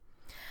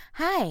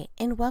Hi,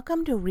 and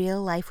welcome to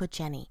Real Life with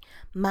Jenny.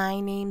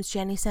 My name's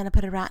Jenny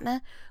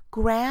Senapataratna.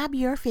 Grab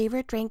your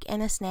favorite drink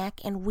and a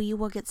snack, and we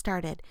will get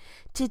started.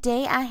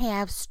 Today I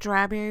have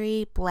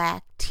strawberry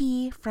black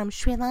tea from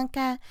Sri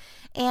Lanka,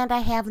 and I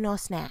have no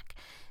snack.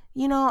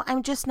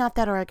 I'm just not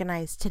that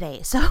organized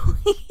today. So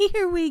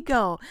here we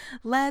go.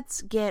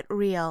 Let's get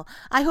real.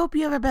 I hope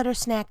you have a better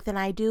snack than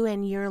I do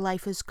and your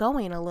life is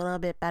going a little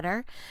bit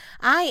better.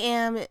 I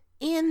am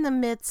in the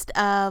midst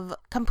of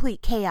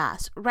complete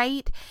chaos,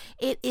 right?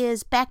 It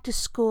is back to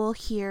school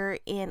here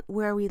in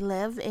where we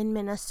live in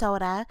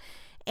Minnesota,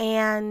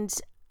 and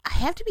I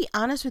have to be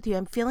honest with you,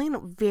 I'm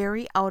feeling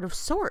very out of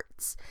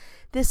sorts.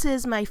 This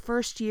is my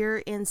first year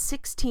in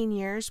 16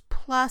 years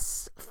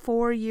plus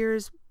 4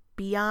 years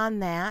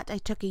beyond that. I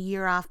took a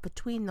year off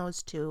between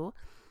those two,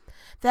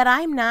 that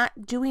I'm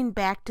not doing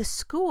back to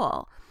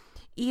school.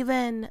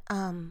 Even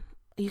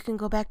you can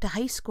go back to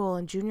high school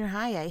and junior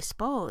high, I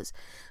suppose.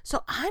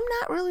 So I'm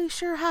not really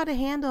sure how to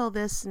handle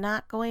this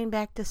not going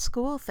back to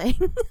school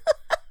thing.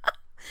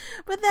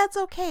 But that's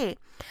okay.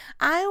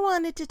 I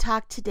wanted to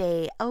talk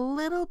today a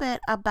little bit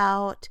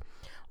about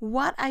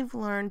what I've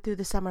learned through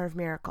the Summer of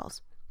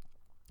Miracles.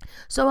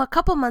 So a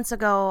couple months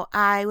ago,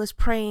 I was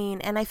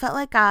praying and I felt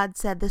like God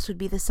said this would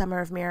be the Summer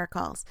of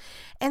Miracles.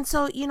 And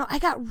so, I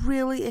got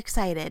really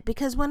excited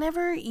because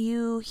whenever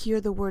you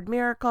hear the word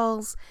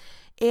miracles,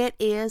 it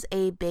is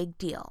a big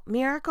deal.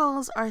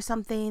 Miracles are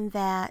something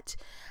that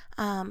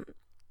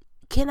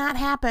cannot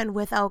happen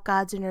without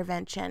God's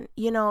intervention.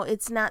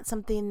 It's not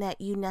something that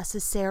you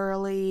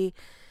necessarily,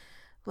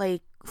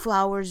 like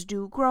flowers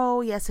do grow.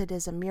 Yes, it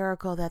is a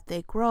miracle that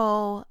they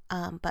grow,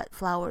 but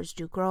flowers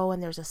do grow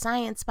and there's a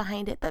science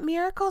behind it. But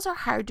miracles are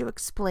hard to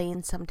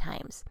explain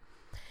sometimes.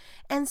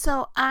 And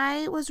so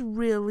I was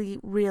really,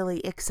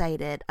 really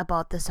excited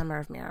about the Summer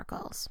of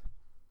Miracles.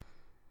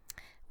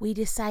 We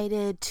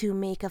decided to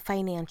make a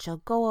financial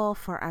goal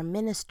for our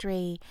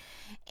ministry,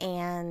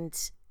 and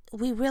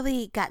we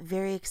really got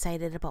very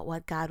excited about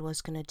what God was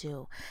going to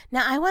do.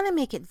 Now, I want to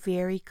make it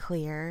very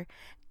clear,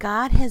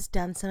 God has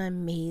done some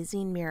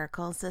amazing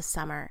miracles this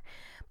summer,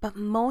 but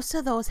most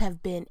of those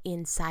have been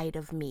inside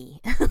of me.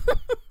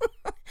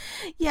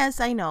 Yes,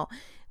 I know.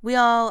 We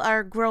all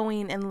are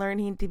growing and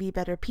learning to be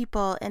better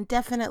people, and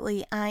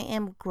definitely I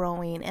am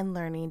growing and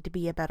learning to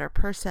be a better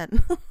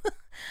person.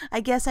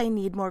 I guess I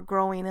need more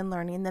growing and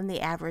learning than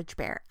the average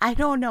bear. I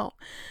don't know.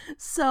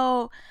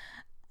 So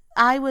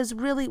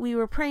we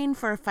were praying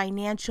for a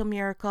financial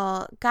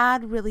miracle.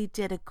 God really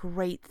did a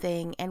great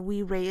thing, and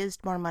we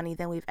raised more money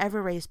than we've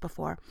ever raised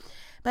before.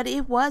 But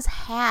it was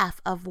half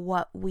of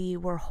what we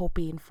were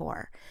hoping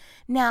for.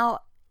 Now,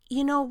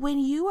 when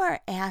you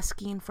are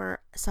asking for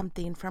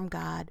something from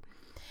God,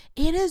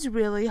 it is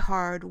really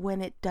hard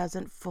when it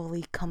doesn't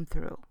fully come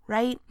through,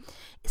 right?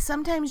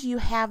 Sometimes you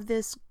have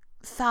this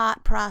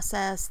thought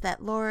process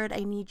that, Lord, I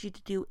need you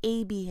to do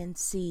A, B, and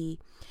C.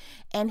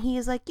 And he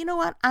is like, you know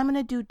what? I'm going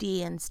to do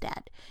D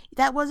instead.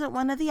 That wasn't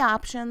one of the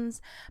options,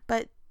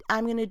 but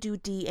I'm going to do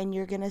D, and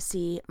you're going to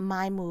see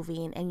my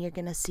moving, and you're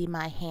going to see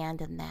my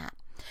hand in that.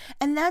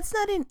 And that's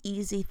not an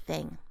easy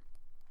thing.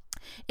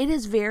 It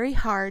is very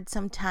hard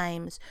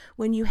sometimes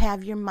when you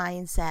have your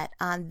mindset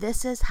on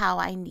this is how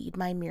I need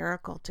my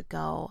miracle to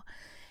go,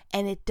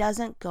 and it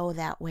doesn't go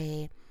that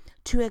way,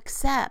 to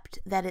accept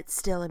that it's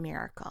still a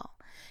miracle.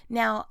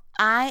 Now,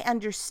 I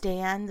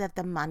understand that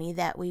the money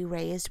that we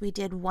raised, we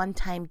did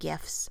one-time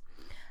gifts.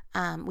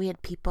 We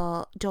had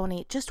people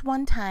donate just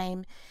one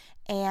time,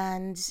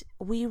 and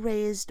we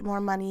raised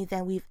more money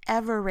than we've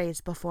ever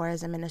raised before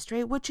as a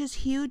ministry, which is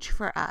huge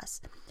for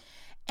us.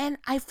 And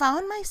I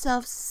found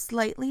myself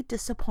slightly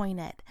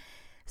disappointed,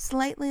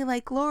 slightly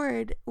like,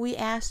 Lord, we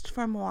asked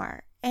for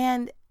more.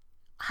 And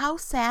how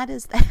sad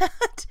is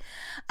that?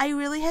 I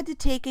really had to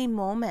take a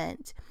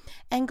moment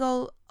and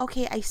go,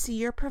 okay, I see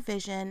your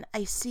provision.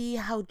 I see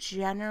how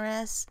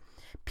generous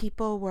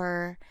people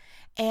were.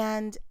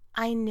 And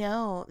I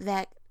know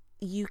that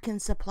you can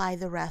supply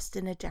the rest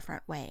in a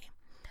different way.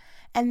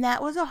 And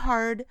that was a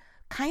hard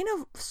kind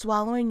of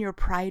swallowing your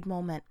pride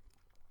moment.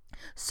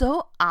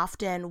 So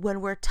often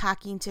when we're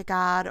talking to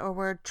God or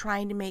we're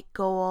trying to make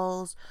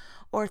goals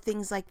or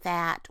things like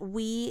that,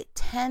 we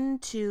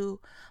tend to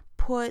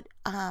put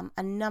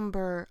a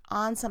number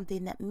on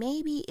something that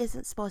maybe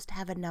isn't supposed to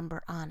have a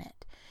number on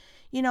it.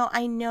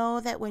 I know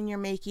that when you're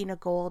making a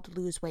goal to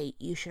lose weight,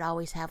 you should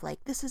always have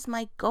like, this is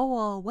my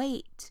goal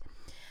weight.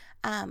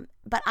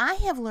 But I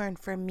have learned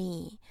for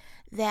me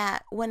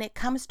that when it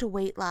comes to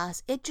weight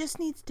loss, it just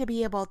needs to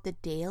be about the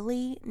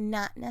daily,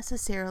 not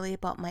necessarily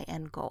about my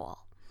end goal.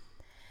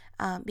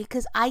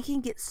 Because I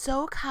can get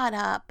so caught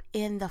up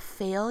in the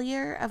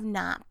failure of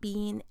not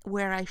being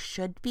where I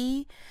should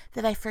be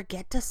that I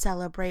forget to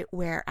celebrate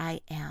where I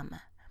am.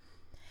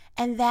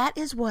 And that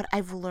is what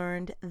I've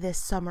learned this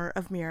Summer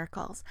of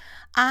Miracles.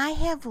 I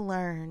have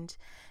learned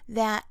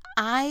that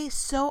I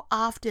so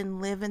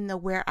often live in the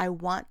where I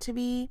want to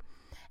be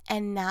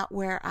and not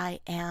where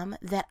I am,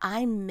 that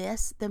I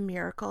miss the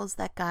miracles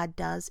that God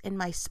does in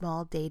my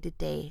small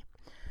day-to-day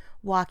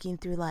walking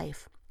through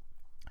life.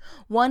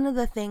 One of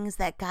the things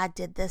that God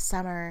did this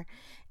summer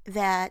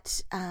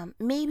that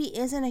maybe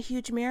isn't a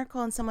huge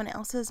miracle in someone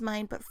else's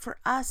mind, but for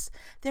us,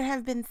 there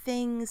have been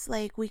things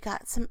like we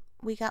got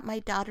my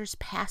daughter's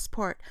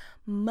passport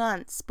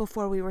months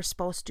before we were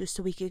supposed to,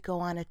 so we could go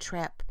on a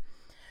trip.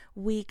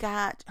 We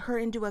got her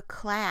into a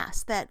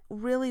class that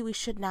really we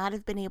should not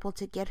have been able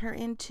to get her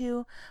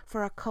into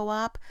for a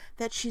co-op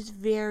that she's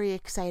very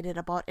excited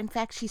about. In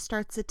fact, she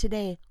starts it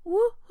today.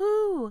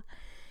 Woohoo!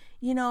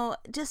 You know,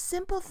 just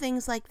simple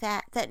things like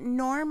that, that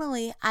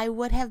normally I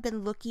would have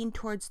been looking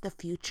towards the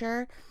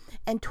future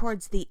and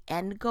towards the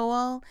end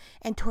goal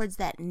and towards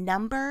that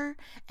number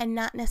and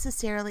not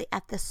necessarily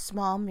at the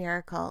small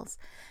miracles,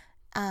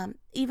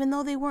 even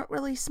though they weren't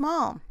really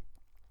small.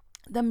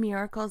 The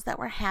miracles that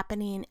were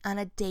happening on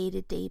a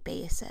day-to-day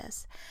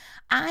basis.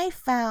 I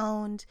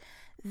found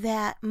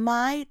that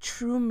my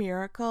true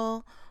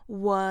miracle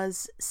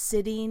was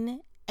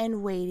sitting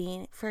and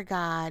waiting for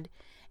God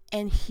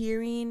and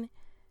hearing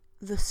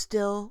the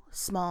still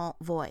small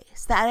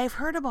voice that I've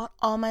heard about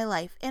all my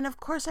life. And of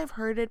course I've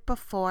heard it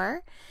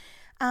before,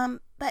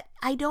 but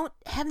I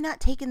have not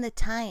taken the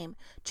time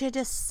to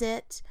just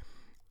sit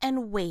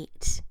and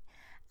wait.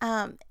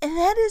 And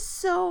that is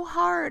so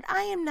hard.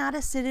 I am not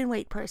a sit and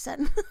wait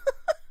person.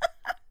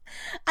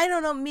 I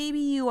don't know, maybe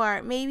you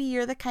are. Maybe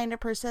you're the kind of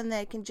person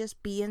that can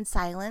just be in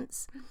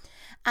silence.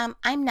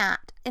 I'm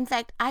not. In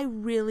fact, I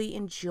really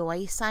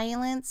enjoy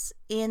silence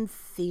in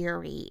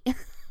theory.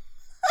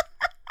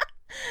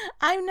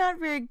 I'm not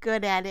very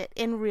good at it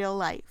in real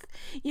life.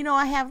 You know,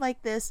 I have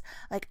like this,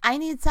 like, I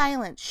need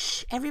silence.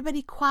 Shh,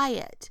 everybody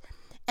quiet.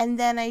 And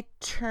then I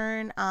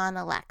turn on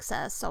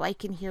Alexa so I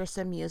can hear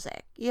some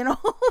music, you know?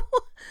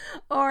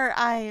 Or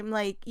I'm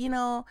like, you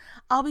know,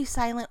 I'll be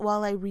silent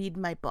while I read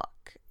my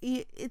book.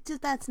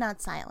 That's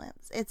not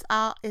silence.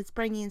 It's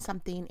bringing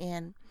something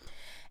in.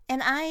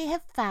 And I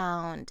have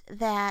found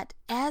that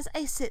as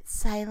I sit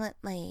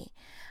silently,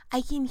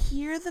 I can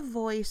hear the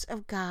voice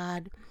of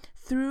God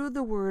through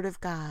the Word of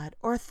God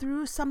or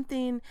through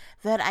something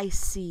that I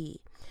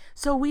see.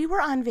 So we were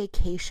on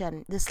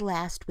vacation this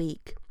last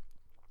week,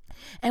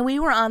 and we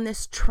were on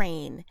this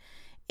train,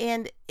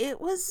 and it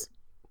was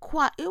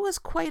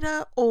quite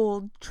a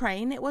old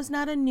train. It was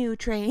not a new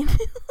train.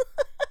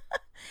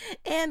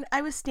 And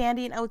I was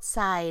standing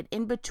outside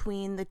in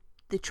between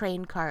the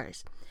train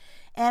cars,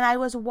 and I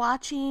was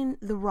watching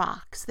the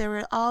rocks. There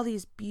were all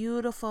these we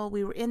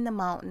were in the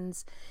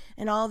mountains,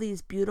 and all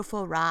these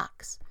beautiful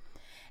rocks.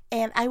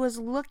 And I was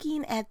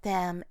looking at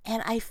them,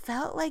 and I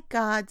felt like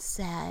God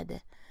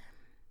said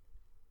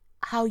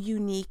how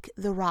unique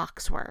the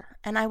rocks were.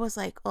 And I was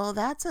like, oh,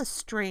 that's a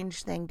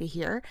strange thing to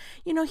hear.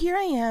 You know, here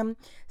I am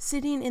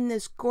sitting in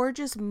this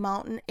gorgeous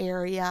mountain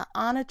area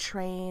on a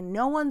train.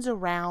 No one's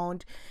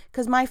around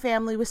because my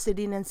family was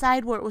sitting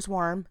inside where it was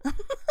warm.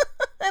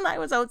 And I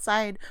was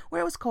outside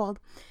where it was cold.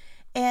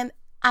 And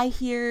I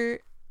hear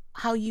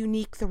how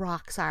unique the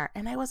rocks are.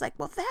 And I was like,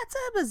 well, that's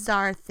a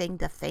bizarre thing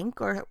to think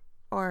or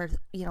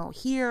you know,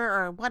 hear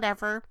or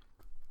whatever.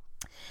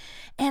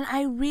 And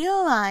I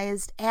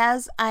realized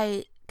as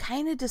I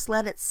kind of just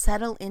let it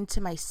settle into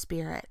my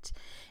spirit,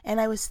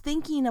 and I was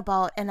thinking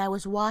about, and I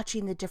was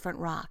watching the different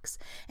rocks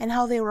and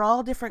how they were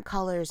all different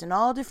colors and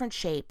all different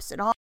shapes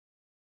and all,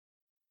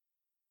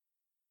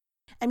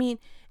 I mean,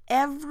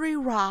 every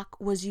rock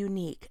was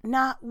unique.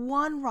 Not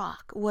one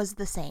rock was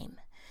the same.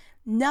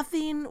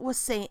 Nothing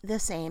was the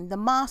same. The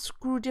moss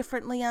grew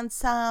differently on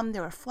some.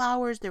 There were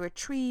flowers, there were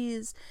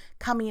trees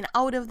coming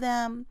out of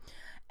them.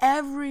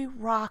 Every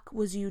rock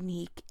was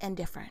unique and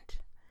different.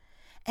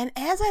 And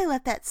as I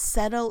let that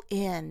settle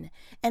in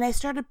and I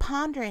started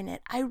pondering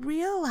it, I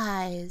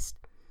realized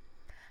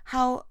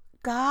how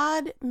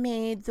God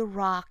made the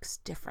rocks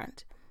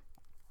different.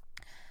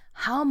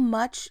 How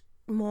much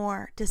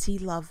more does He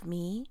love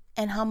me,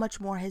 and how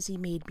much more has He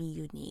made me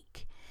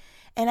unique?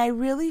 And I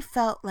really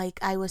felt like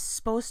I was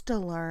supposed to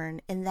learn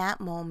in that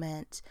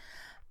moment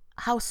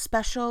how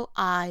special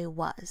I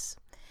was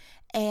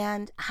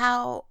and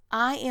how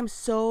I am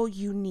so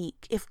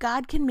unique. If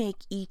God can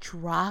make each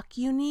rock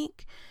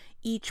unique,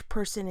 each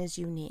person is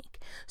unique.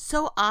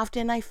 So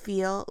often I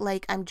feel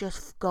like I'm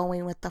just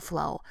going with the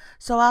flow.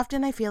 So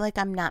often I feel like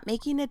I'm not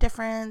making a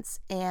difference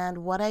and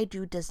what I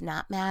do does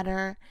not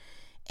matter.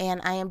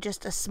 And I am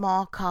just a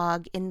small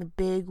cog in the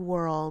big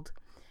world.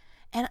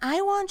 And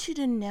I want you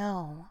to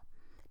know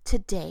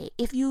today,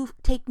 if you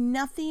take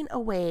nothing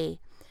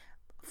away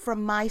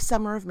from my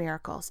summer of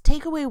miracles,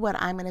 take away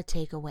what I'm going to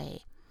take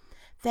away.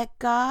 That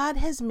God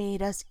has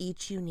made us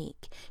each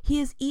unique. He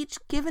has each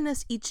given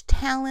us each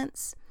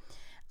talents.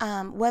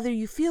 Whether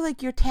you feel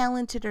like you're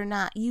talented or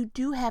not, you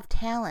do have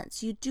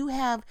talents. You do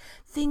have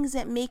things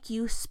that make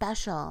you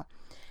special.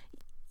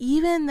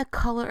 Even the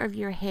color of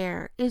your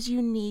hair is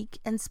unique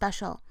and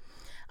special.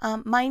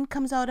 Mine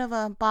comes out of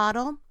a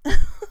bottle,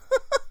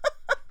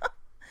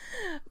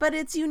 but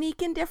it's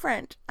unique and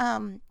different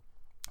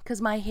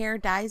because my hair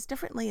dyes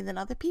differently than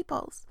other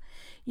people's.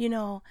 You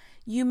know,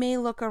 you may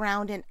look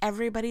around and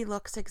everybody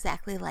looks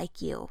exactly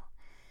like you,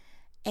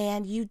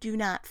 and you do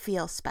not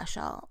feel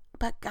special.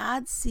 but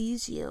God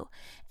sees you.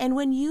 And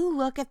when you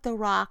look at the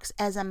rocks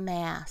as a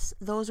mass,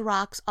 those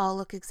rocks all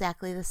look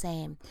exactly the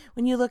same.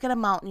 When you look at a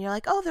mountain, you're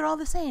like, oh, they're all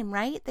the same,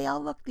 right? They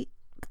all look but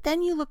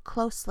then you look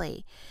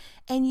closely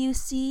and you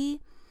see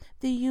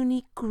the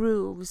unique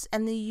grooves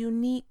and the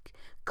unique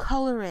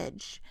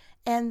colorage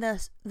and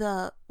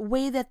the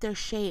way that they're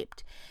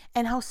shaped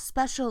and how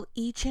special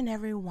each and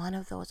every one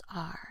of those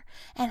are,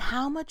 and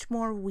how much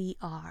more we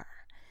are,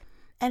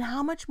 and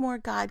how much more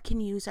God can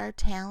use our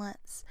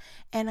talents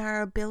and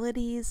our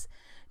abilities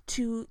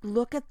to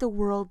look at the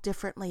world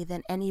differently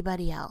than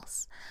anybody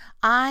else.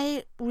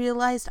 I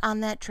realized on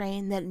that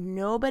train that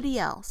nobody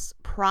else,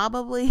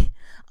 probably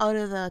out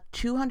of the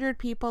 200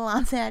 people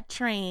on that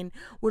train,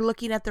 were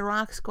looking at the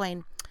rocks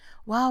going,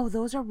 wow,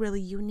 those are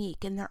really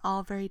unique and they're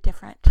all very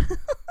different.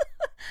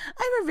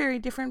 I have a very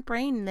different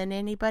brain than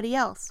anybody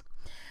else.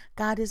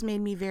 God has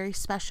made me very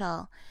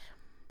special.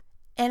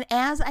 And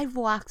as I've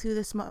walked through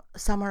this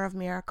summer of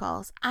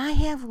miracles, I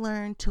have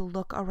learned to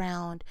look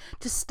around,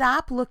 to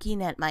stop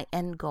looking at my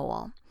end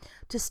goal,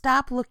 to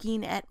stop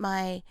looking at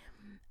my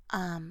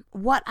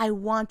what I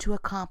want to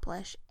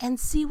accomplish, and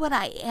see what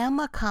I am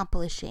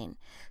accomplishing.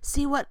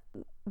 See what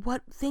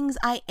things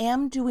I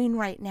am doing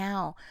right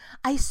now.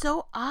 I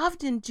so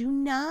often do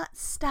not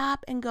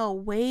stop and go,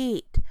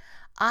 wait,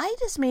 I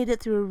just made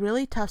it through a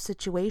really tough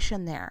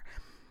situation there.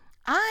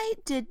 I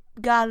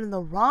got in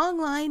the wrong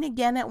line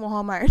again at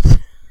Walmart.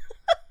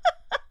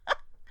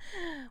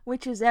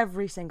 Which is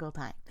every single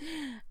time.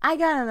 I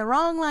got in the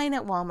wrong line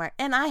at Walmart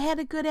and I had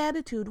a good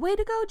attitude. Way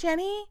to go,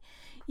 Jenny.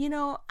 You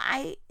know,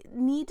 I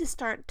need to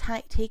start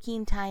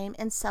taking time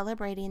and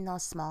celebrating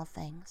those small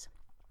things.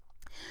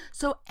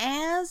 So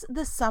as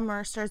the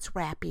summer starts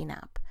wrapping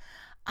up,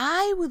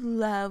 I would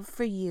love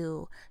for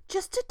you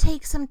just to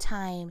take some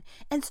time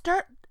and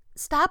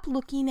stop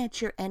looking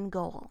at your end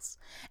goals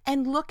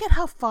and look at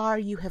how far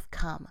you have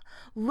come.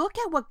 Look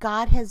at what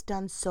God has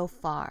done so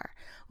far.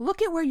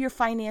 Look at where your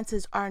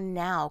finances are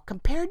now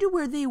compared to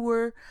where they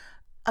were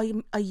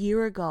a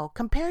year ago,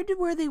 compared to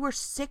where they were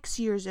 6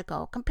 years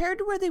ago, compared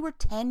to where they were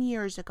 10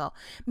 years ago.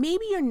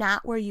 Maybe you're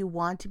not where you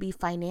want to be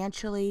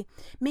financially.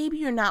 Maybe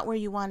you're not where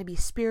you want to be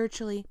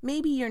spiritually.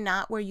 Maybe you're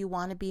not where you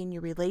want to be in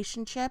your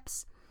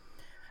relationships.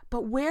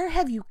 But where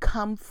have you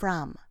come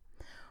from?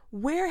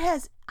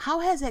 How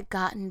has it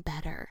gotten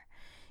better?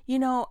 You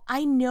know,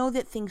 I know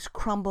that things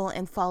crumble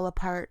and fall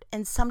apart,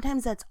 and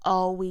sometimes that's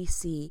all we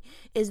see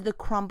is the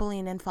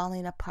crumbling and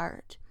falling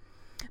apart.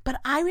 But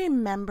I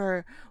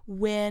remember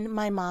when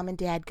my mom and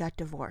dad got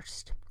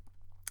divorced.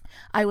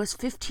 I was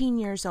 15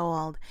 years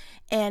old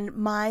and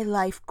my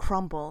life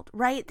crumbled,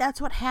 right?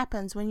 That's what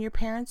happens when your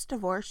parents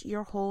divorce,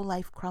 your whole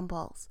life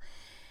crumbles.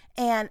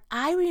 And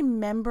I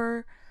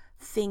remember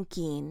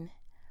thinking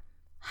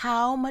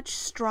how much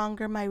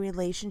stronger my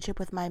relationship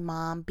with my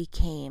mom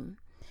became.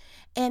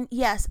 And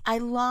yes, I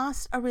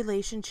lost a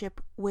relationship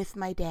with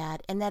my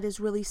dad, and that is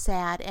really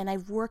sad. And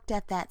I've worked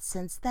at that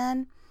since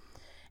then.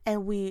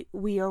 And we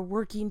are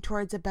working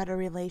towards a better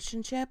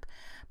relationship.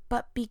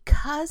 But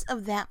because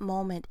of that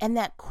moment and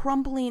that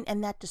crumbling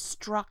and that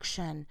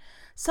destruction,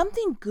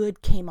 something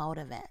good came out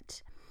of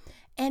it.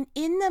 And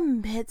in the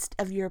midst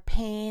of your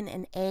pain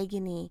and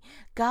agony,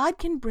 God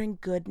can bring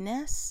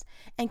goodness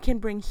and can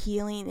bring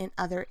healing in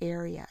other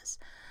areas.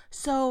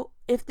 So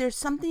if there's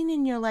something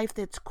in your life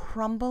that's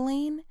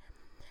crumbling,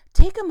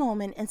 take a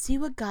moment and see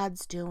what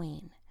God's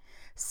doing.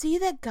 See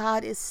that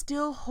God is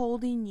still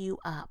holding you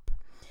up.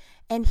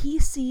 And He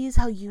sees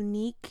how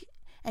unique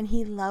and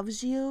He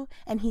loves you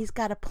and He's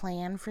got a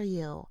plan for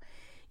you.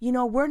 You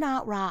know, we're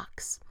not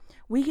rocks.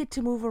 We get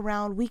to move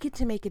around. We get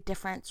to make a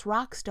difference.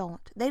 Rocks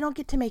don't. They don't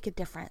get to make a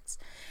difference.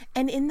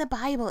 And in the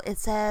Bible, it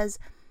says,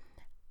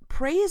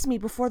 praise me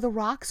before the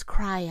rocks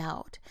cry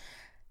out.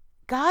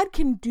 God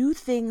can do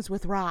things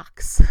with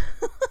rocks.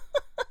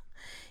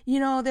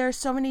 You know, there are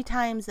so many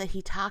times that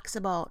He talks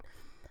about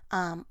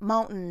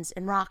mountains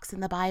and rocks in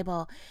the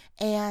Bible,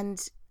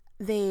 and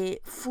they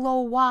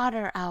flow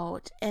water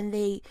out, and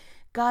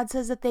God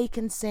says that they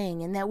can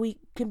sing and that we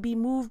can be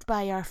moved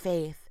by our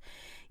faith.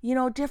 You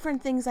know,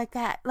 different things like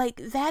that. Like,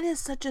 that is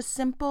such a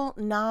simple,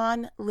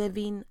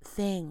 non-living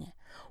thing.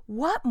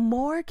 What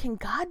more can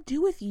God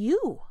do with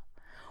you?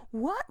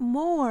 What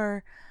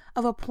more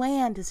of a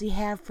plan does He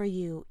have for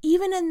you,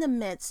 even in the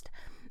midst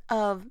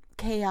of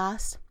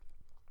chaos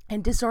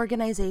and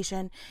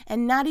disorganization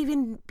and not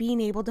even being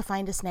able to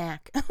find a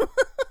snack?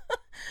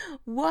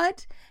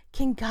 What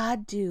can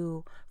God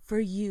do for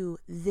you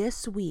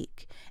this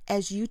week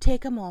as you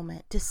take a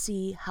moment to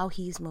see how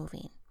He's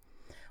moving?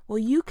 Well,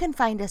 you can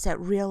find us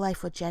at Real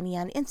Life with Jenny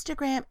on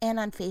Instagram and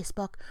on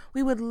Facebook.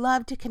 We would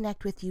love to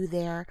connect with you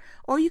there.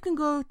 Or you can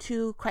go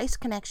to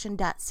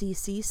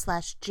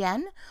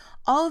christconnection.cc/Jen.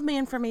 All of my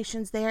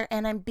information's there,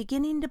 and I'm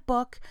beginning to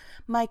book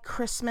my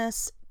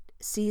Christmas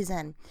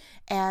season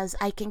as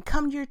I can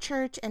come to your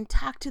church and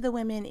talk to the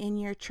women in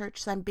your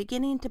church. So I'm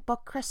beginning to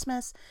book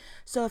Christmas.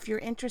 So if you're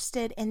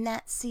interested in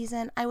that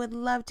season, I would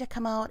love to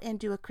come out and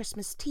do a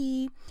Christmas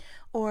tea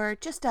or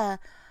just a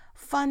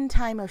fun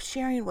time of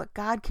sharing what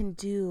God can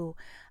do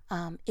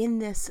in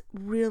this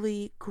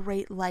really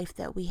great life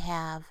that we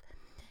have.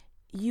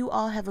 You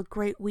all have a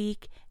great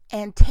week,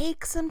 and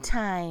take some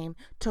time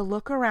to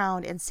look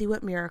around and see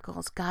what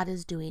miracles God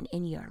is doing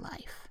in your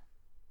life.